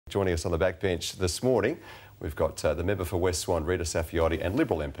Joining us on the backbench this morning, we've got the member for West Swan, Rita Saffioti, and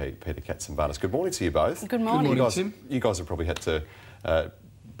Liberal MP, Peter Katsimbanis. Good morning to you both. Good morning. Good morning, Tim. You guys have probably had to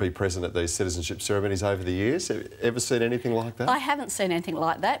be present at these citizenship ceremonies over the years. Have you ever seen anything like that? I haven't seen anything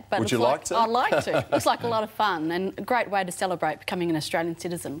like that. But Would you like to? I'd like to. Looks like a lot of fun and a great way to celebrate becoming an Australian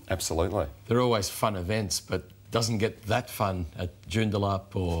citizen. Absolutely. They're always fun events, but doesn't get that fun at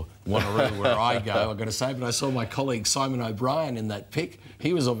Joondalup or Wanneroo where I go, I've got to say. But I saw my colleague Simon O'Brien in that pic.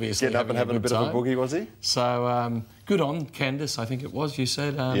 He was obviously getting up and having a bit of a boogie, was he? So good on Candice, I think it was, you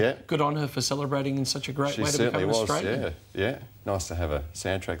said. Yeah. Good on her for celebrating in such a great way to become an Australian. Yeah. Nice to have a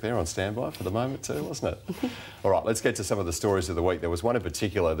soundtrack there on standby for the moment too, wasn't it? All right, let's get to some of the stories of the week. There was one in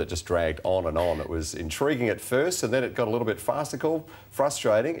particular that just dragged on and on. It was intriguing at first and then it got a little bit farcical,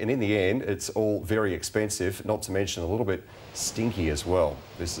 frustrating, and in the end it's all very expensive, not to mention a little bit stinky as well.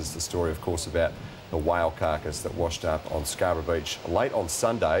 This is the story, of course, about the whale carcass that washed up on Scarborough Beach late on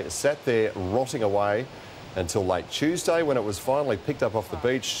Sunday. It sat there rotting away until late Tuesday when it was finally picked up off the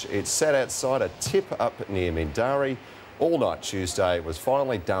beach. It sat outside a tip up near Mindarie all night Tuesday. It was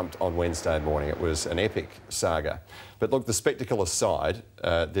finally dumped on Wednesday morning. It was an epic saga. But look, the spectacle aside,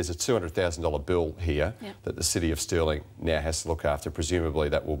 there's a $200,000 bill here that the City of Stirling now has to look after. Presumably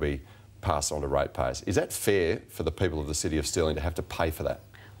that will be passed on to ratepayers. Is that fair for the people of the City of Stirling to have to pay for that?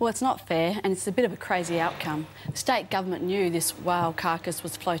 Well, it's not fair and it's a bit of a crazy outcome. The state government knew this whale carcass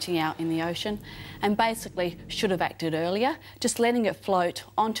was floating out in the ocean and basically should have acted earlier. Just letting it float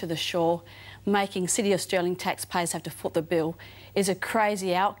onto the shore, making City of Stirling taxpayers have to foot the bill is a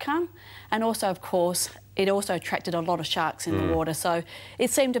crazy outcome. And also, of course, it also attracted a lot of sharks in the water. So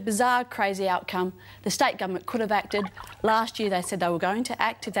it seemed a bizarre, crazy outcome. The state government could have acted. Last year they said they were going to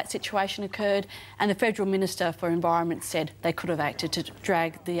act if that situation occurred, and the Federal Minister for Environment said they could have acted to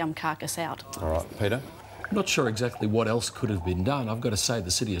drag the carcass out. All right, Peter? Not sure exactly what else could have been done. I've got to say the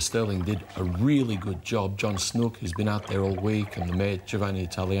City of Stirling did a really good job. John Snook, who's been out there all week, and the Mayor, Giovanni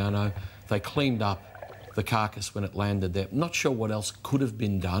Italiano, they cleaned up the carcass when it landed there. Not sure what else could have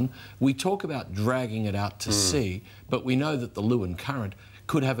been done. We talk about dragging it out to sea, but we know that the Lewin Current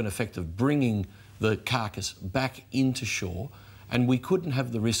could have an effect of bringing the carcass back into shore, and we couldn't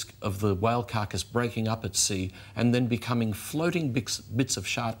have the risk of the whale carcass breaking up at sea and then becoming floating bits of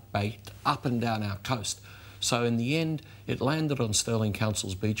shark bait up and down our coast. So in the end, it landed on Stirling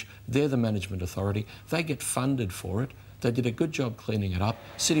Council's beach. They're the management authority. They get funded for it. They did a good job cleaning it up.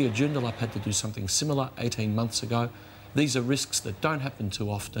 City of Joondalup had to do something similar 18 months ago. These are risks that don't happen too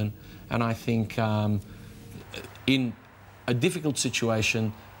often, and I think in a difficult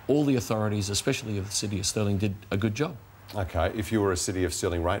situation, all the authorities, especially of the City of Stirling, did a good job. OK, if you were a City of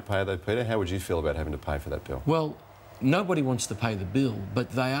Stirling ratepayer though, Peter, how would you feel about having to pay for that bill? Well, nobody wants to pay the bill,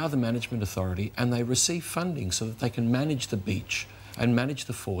 but they are the management authority and they receive funding so that they can manage the beach and manage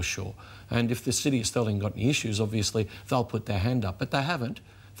the foreshore. And if the City of Stirling got any issues, obviously they'll put their hand up, but they haven't.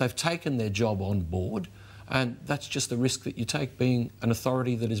 They've taken their job on board, and that's just the risk that you take being an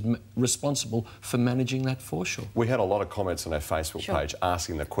authority that is responsible for managing that foreshore. We had a lot of comments on our Facebook page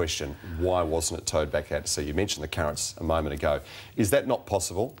asking the question, why wasn't it towed back out to sea? You mentioned the currents a moment ago. Is that not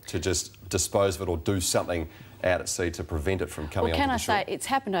possible to just dispose of it or do something out at sea to prevent it from coming onto the shore? Well, can I say, it's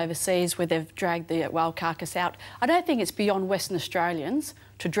happened overseas where they've dragged the whale carcass out. I don't think it's beyond Western Australians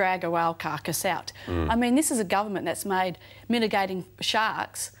to drag a whale carcass out. I mean, this is a government that's made mitigating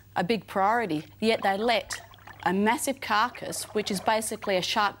sharks a big priority, yet they let a massive carcass, which is basically a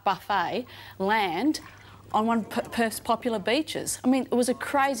shark buffet, land on one of Perth's popular beaches. I mean, it was a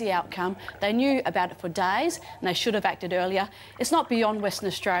crazy outcome. They knew about it for days and they should have acted earlier. It's not beyond Western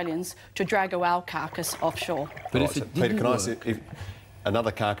Australians to drag a whale carcass offshore. But if it didn't work... Peter, if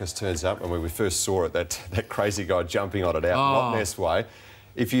another carcass turns up, and when we first saw it, that crazy guy jumping on it out Rottnest way,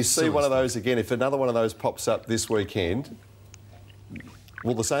 if you see one of those again, if another one of those pops up this weekend,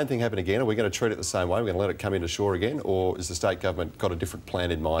 will the same thing happen again? Are we going to treat it the same way? We're going to let it come into shore again? Or has the state government got a different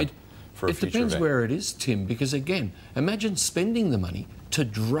plan in mind? It depends where it is, Tim, because again, imagine spending the money to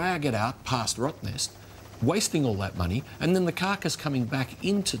drag it out past Rottnest, wasting all that money, and then the carcass coming back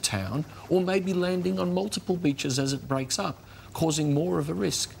into town or maybe landing on multiple beaches as it breaks up, causing more of a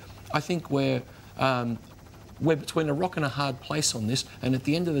risk. I think we're between a rock and a hard place on this, and at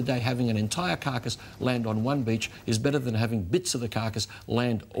the end of the day, having an entire carcass land on one beach is better than having bits of the carcass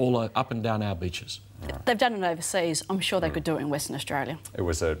land all up and down our beaches. Right. They've done it overseas. I'm sure they could do it in Western Australia. It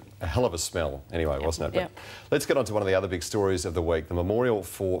was a hell of a smell anyway, wasn't it? But let's get on to one of the other big stories of the week, the memorial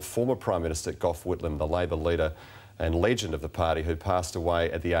for former Prime Minister Gough Whitlam, the Labor leader and legend of the party who passed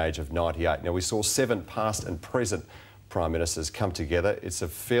away at the age of 98. Now, we saw 7 past and present Prime Ministers come together. It's a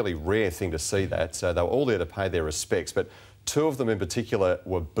fairly rare thing to see that. So they were all there to pay their respects. But Two of them in particular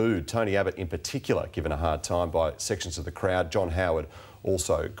were booed. Tony Abbott in particular given a hard time by sections of the crowd. John Howard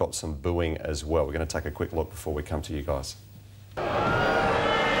also got some booing as well. We're going to take a quick look before we come to you guys.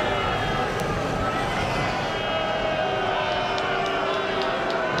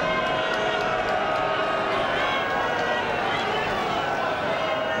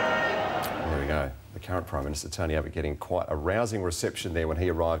 The current Prime Minister, Tony Abbott, getting quite a rousing reception there when he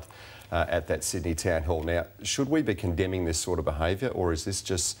arrived at that Sydney Town Hall. Now, should we be condemning this sort of behaviour, or is this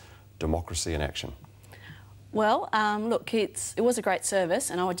just democracy in action? Well, look, it was a great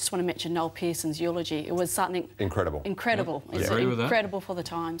service, and I just want to mention Noel Pearson's eulogy. It was something... Incredible. Incredible. Yep. It's incredible for the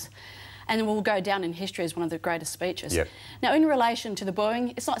times. And it will go down in history as one of the greatest speeches. Yep. Now, in relation to the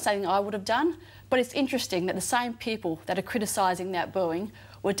booing, it's not something I would have done, but it's interesting that the same people that are criticising that booing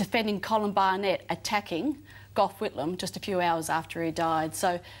were defending Colin Barnett attacking Gough Whitlam just a few hours after he died.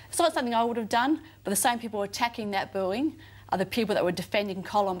 So it's not something I would have done, but the same people attacking that booing are the people that were defending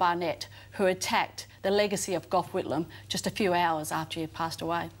Colin Barnett, who attacked the legacy of Gough Whitlam just a few hours after he had passed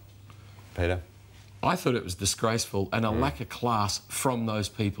away. Peter? I thought it was disgraceful and a lack of class from those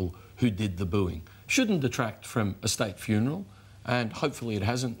people who did the booing. Shouldn't detract from a state funeral, and hopefully it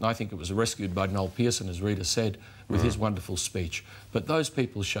hasn't. I think it was rescued by Noel Pearson, as Rita said, with his wonderful speech. But those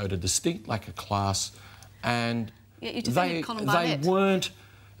people showed a distinct lack of class, and they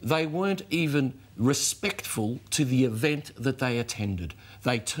weren't even respectful to the event that they attended.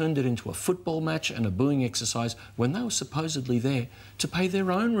 They turned it into a football match and a booing exercise when they were supposedly there to pay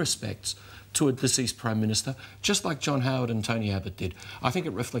their own respects to a deceased Prime Minister, just like John Howard and Tony Abbott did. I think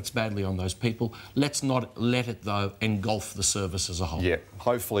it reflects badly on those people. Let's not let it, though, engulf the service as a whole. Yeah,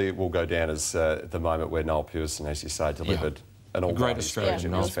 hopefully it will go down as the moment where Noel Pearson, as you say, delivered an all-great speech. It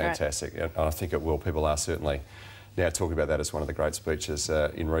was fantastic. And I think it will. People are certainly now talking about that as one of the great speeches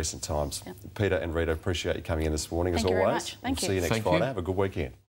in recent times. Peter and Rita, appreciate you coming in this morning, as always. Thank you very much. Thank you. See you next Friday. Have a good weekend.